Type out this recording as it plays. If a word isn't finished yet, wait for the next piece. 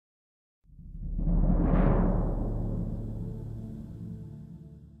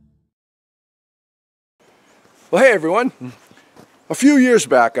Well, hey everyone. A few years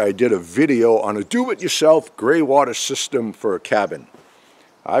back I did a video on a do-it-yourself gray water system for a cabin.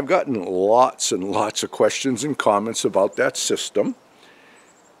 I've gotten lots and lots of questions and comments about that system,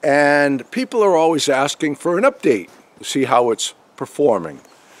 and people are always asking for an update to see how it's performing.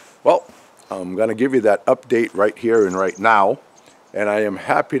 Well, I'm going to give you that update right here and right now, and I am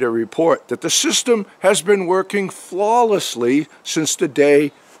happy to report that the system has been working flawlessly since the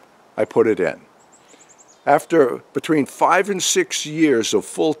day I put it in. After between 5 and 6 years of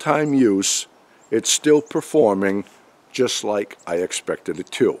full-time use, it's still performing just like I expected it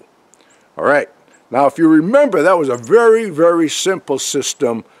to. All right, now if you remember, that was a very, very simple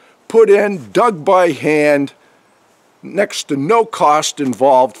system, put in, dug by hand, next to no cost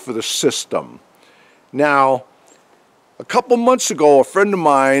involved for the system. Now, a couple months ago, a friend of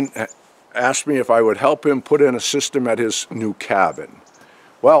mine asked me if I would help him put in a system at his new cabin.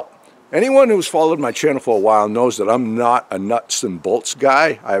 Well, anyone who's followed my channel for a while knows that I'm not a nuts and bolts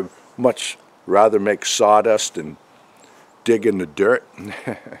guy. I much rather make sawdust and dig in the dirt.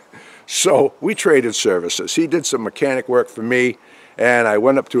 So we traded services. He did some mechanic work for me, and I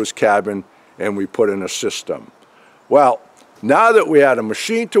went up to his cabin and we put in a system. Well, now that we had a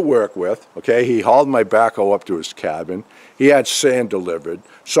machine to work with, okay, he hauled my backhoe up to his cabin. He had sand delivered.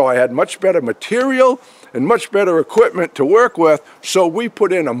 So I had much better material and much better equipment to work with, so we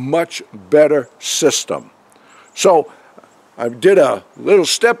put in a much better system. So I did a little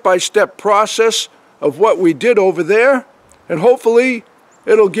step-by-step process of what we did over there, and hopefully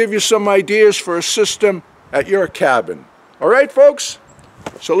it'll give you some ideas for a system at your cabin. All right, folks?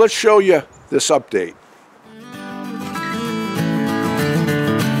 So let's show you this update.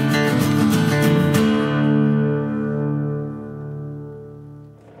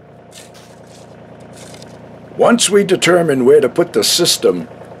 Once we determined where to put the system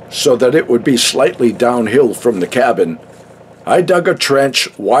so that it would be slightly downhill from the cabin, I dug a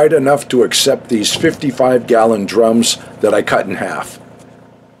trench wide enough to accept these 55-gallon drums that I cut in half.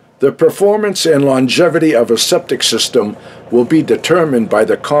 The performance and longevity of a septic system will be determined by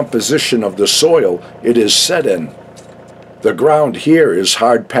the composition of the soil it is set in. The ground here is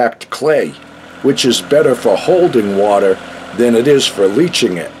hard-packed clay, which is better for holding water than it is for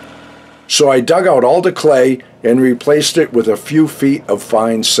leaching it. So I dug out all the clay and replaced it with a few feet of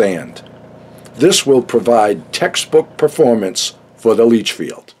fine sand. This will provide textbook performance for the leach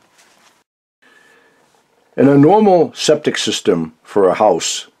field. In a normal septic system for a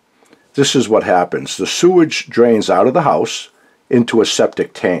house, this is what happens. The sewage drains out of the house into a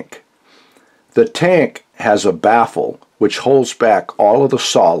septic tank. The tank has a baffle which holds back all of the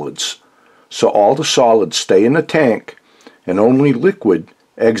solids, so all the solids stay in the tank and only liquid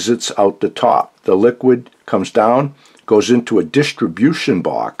exits out the top. The liquid comes down, goes into a distribution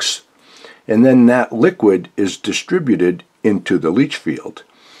box, and then that liquid is distributed into the leach field.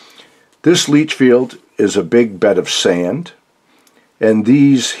 This leach field is a big bed of sand, and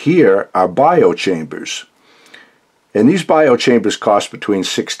these here are biochambers. And these biochambers cost between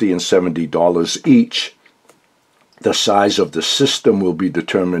 $60 and $70 each. The size of the system will be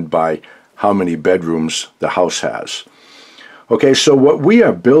determined by how many bedrooms the house has. Okay, so what we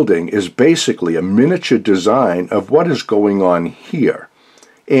are building is basically a miniature design of what is going on here,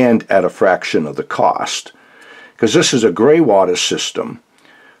 and at a fraction of the cost. Because this is a gray water system,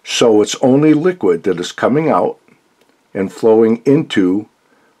 so it's only liquid that is coming out and flowing into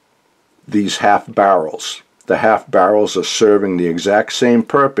these half barrels. The half barrels are serving the exact same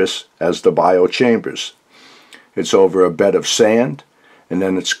purpose as the biochambers. It's over a bed of sand, and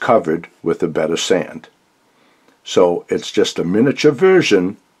then it's covered with a bed of sand. So it's just a miniature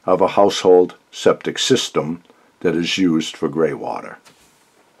version of a household septic system that is used for gray water.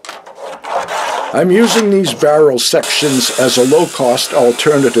 I'm using these barrel sections as a low-cost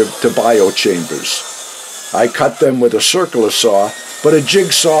alternative to biochambers. I cut them with a circular saw, but a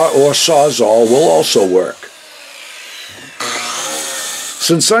jigsaw or sawzall will also work.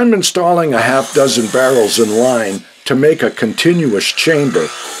 Since I'm installing a half-dozen barrels in line to make a continuous chamber,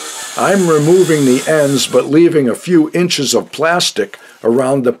 I'm removing the ends but leaving a few inches of plastic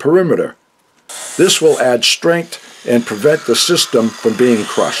around the perimeter. This will add strength and prevent the system from being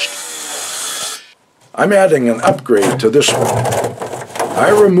crushed. I'm adding an upgrade to this one. I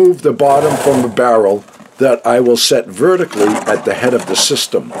removed the bottom from the barrel that I will set vertically at the head of the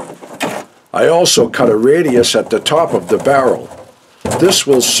system. I also cut a radius at the top of the barrel. This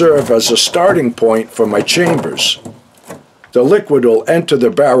will serve as a starting point for my chambers. The liquid will enter the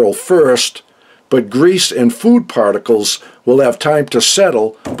barrel first, but grease and food particles will have time to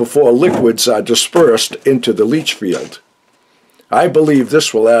settle before liquids are dispersed into the leach field. I believe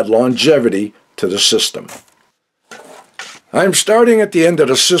this will add longevity to the system. I'm starting at the end of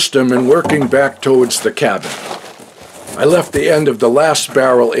the system and working back towards the cabin. I left the end of the last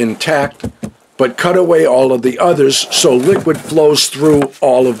barrel intact, but cut away all of the others so liquid flows through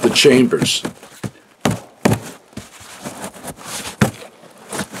all of the chambers.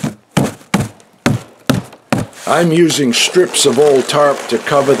 I'm using strips of old tarp to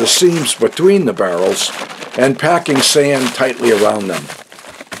cover the seams between the barrels and packing sand tightly around them.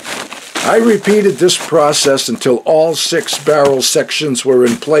 I repeated this process until all 6 barrel sections were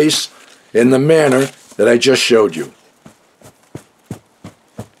in place in the manner that I just showed you.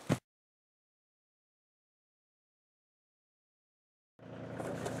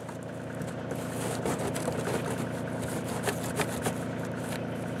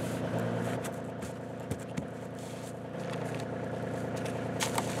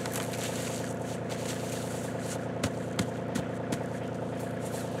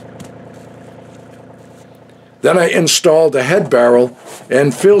 Then I installed a head barrel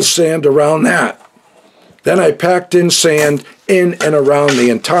and filled sand around that. Then I packed in sand in and around the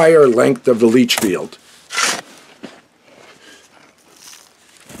entire length of the leach field.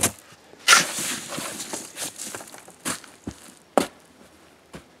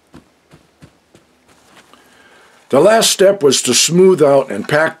 The last step was to smooth out and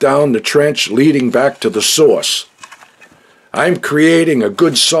pack down the trench leading back to the source. I'm creating a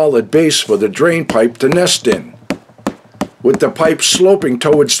good solid base for the drain pipe to nest in, with the pipe sloping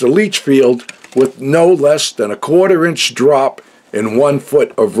towards the leach field with no less than a 1/4 inch drop in 1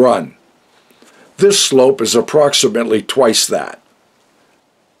 foot of run. This slope is approximately twice that.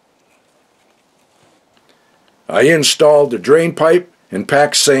 I installed the drain pipe and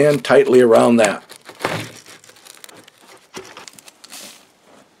packed sand tightly around that.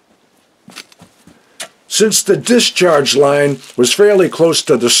 Since the discharge line was fairly close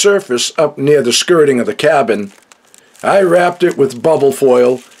to the surface up near the skirting of the cabin, I wrapped it with bubble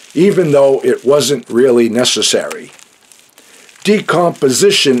foil, even though it wasn't really necessary.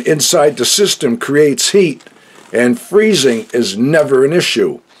 Decomposition inside the system creates heat, and freezing is never an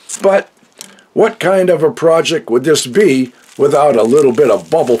issue. But what kind of a project would this be without a little bit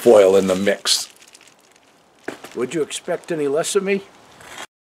of bubble foil in the mix? Would you expect any less of me?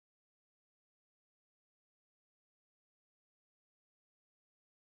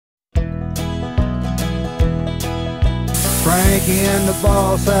 Frankie and the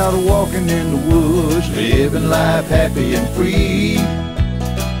boss out walking in the woods, living life happy and free.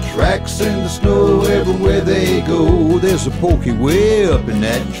 Tracks in the snow everywhere they go, there's a pokey way up in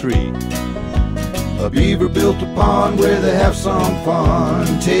that tree. A beaver built a pond where they have some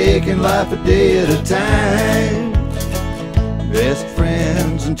fun, taking life a day at a time. Best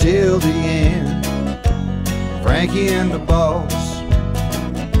friends until the end, Frankie and the boss,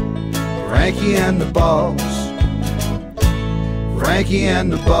 Frankie and the boss, Frankie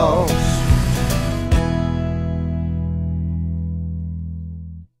and the boss.